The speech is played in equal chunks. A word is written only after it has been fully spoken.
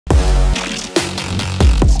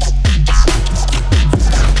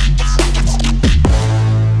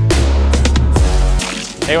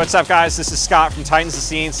Hey, what's up guys? This is Scott from Titans of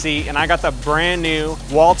CNC, and I got the brand new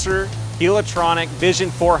Walter Helitronic Vision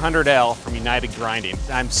 400L from United Grinding.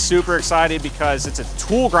 I'm super excited because it's a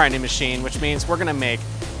tool grinding machine, which means we're gonna make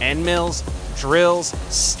end mills, drills,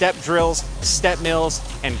 step mills,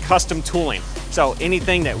 and custom tooling. So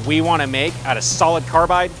anything that we wanna make out of solid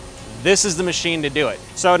carbide, this is the machine to do it.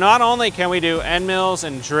 So not only can we do end mills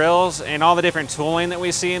and drills and all the different tooling that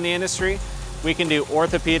we see in the industry, we can do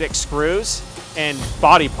orthopedic screws and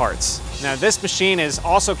body parts. Now this machine is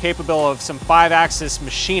also capable of some 5-axis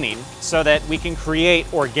machining so that we can create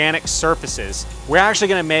organic surfaces. We're actually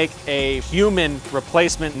gonna make a human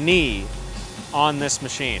replacement knee on this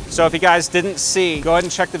machine. So if you guys didn't see, go ahead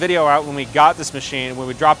and check the video out when we got this machine, when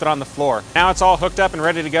we dropped it on the floor. Now it's all hooked up and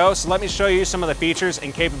ready to go, so let me show you some of the features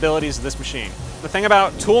and capabilities of this machine. The thing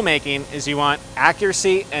about tool making is you want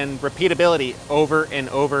accuracy and repeatability over and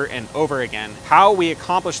over and over again. How we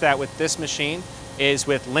accomplish that with this machine is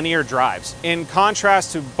with linear drives. In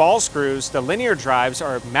contrast to ball screws, the linear drives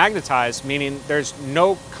are magnetized, meaning there's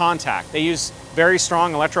no contact. They use very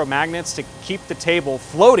strong electromagnets to keep the table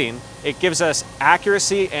floating. It gives us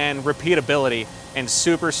accuracy and repeatability and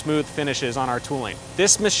super smooth finishes on our tooling.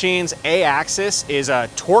 This machine's A-axis is a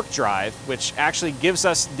torque drive, which actually gives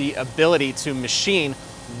us the ability to machine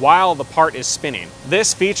while the part is spinning.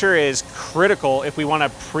 This feature is critical if we want to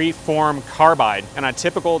preform carbide. In a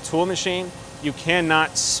typical tool machine, you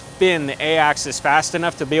cannot spin the A-axis fast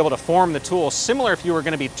enough to be able to form the tool, similar if you were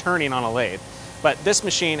going to be turning on a lathe. But this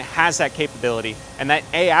machine has that capability, and that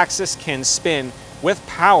A-axis can spin with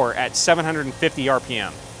power at 750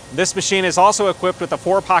 RPM. This machine is also equipped with a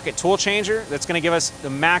 4-pocket tool changer that's going to give us the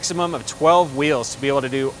maximum of 12 wheels to be able to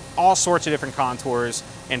do all sorts of different contours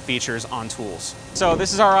and features on tools. So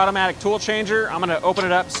this is our automatic tool changer. I'm going to open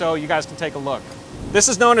it up so you guys can take a look. This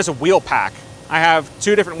is known as a wheel pack. I have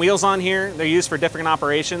 2 different wheels on here. They're used for different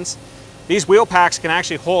operations. These wheel packs can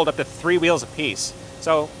actually hold up to 3 wheels apiece.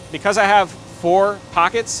 So because I have 4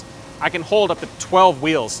 pockets, I can hold up to 12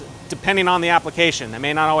 wheels, depending on the application. I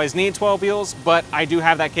may not always need 12 wheels, but I do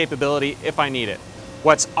have that capability if I need it.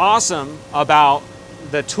 What's awesome about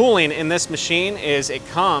the tooling in this machine is it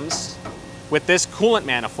comes with this coolant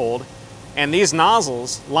manifold, and these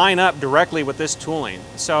nozzles line up directly with this tooling.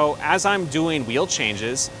 So as I'm doing wheel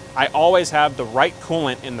changes, I always have the right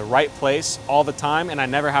coolant in the right place all the time, and I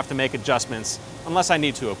never have to make adjustments, unless I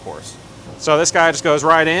need to, of course. So this guy just goes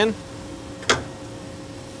right in.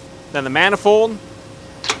 Then the manifold.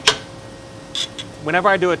 Whenever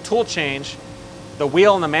I do a tool change, the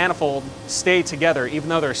wheel and the manifold stay together even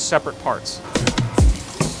though they're separate parts.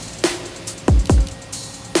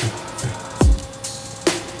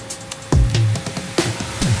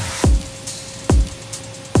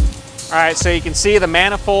 All right, so you can see the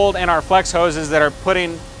manifold and our flex hoses that are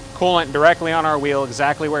putting coolant directly on our wheel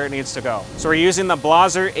exactly where it needs to go. So we're using the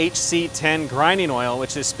Blaser HC10 grinding oil,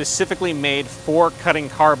 which is specifically made for cutting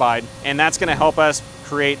carbide, and that's gonna help us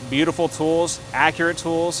create beautiful tools, accurate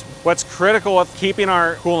tools. What's critical with keeping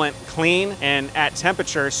our coolant clean and at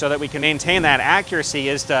temperature so that we can maintain that accuracy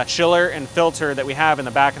is the chiller and filter that we have in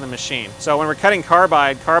the back of the machine. So when we're cutting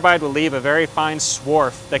carbide will leave a very fine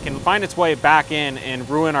swarf that can find its way back in and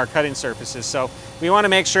ruin our cutting surfaces. So we want to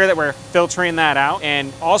make sure that we're filtering that out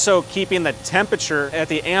and also keeping the temperature at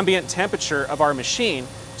the ambient temperature of our machine,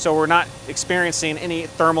 so we're not experiencing any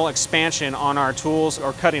thermal expansion on our tools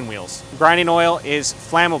or cutting wheels. Grinding oil is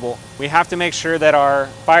flammable. We have to make sure that our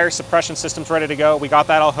fire suppression system's ready to go. We got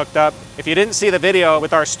that all hooked up. If you didn't see the video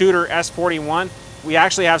with our Studer S41, we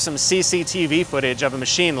actually have some CCTV footage of a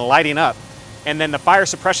machine lighting up and then the fire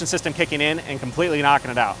suppression system kicking in and completely knocking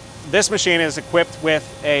it out. This machine is equipped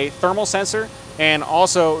with a thermal sensor and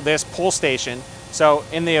also this pull station. So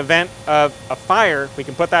in the event of a fire, we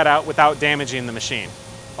can put that out without damaging the machine.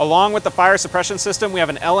 Along with the fire suppression system, we have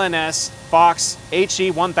an LNS Fox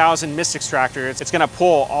HE1000 mist extractor. It's going to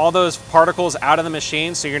pull all those particles out of the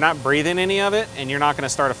machine so you're not breathing any of it and you're not going to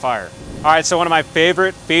start a fire. All right, so one of my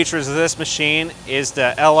favorite features of this machine is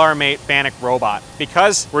the LR-Mate Fanuc robot.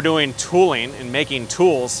 Because we're doing tooling and making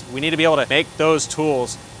tools, we need to be able to make those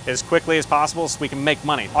tools as quickly as possible so we can make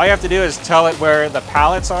money. All you have to do is tell it where the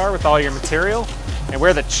pallets are with all your material and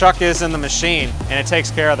where the chuck is in the machine, and it takes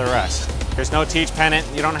care of the rest. There's no teach pennant,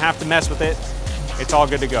 you don't have to mess with it. It's all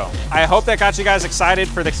good to go. I hope that got you guys excited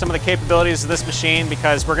for some of the capabilities of this machine,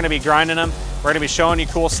 because we're gonna be grinding them. We're gonna be showing you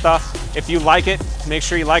cool stuff. If you like it, make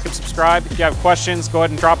sure you like and subscribe. If you have questions, go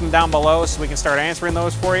ahead and drop them down below so we can start answering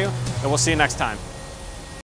those for you, and we'll see you next time.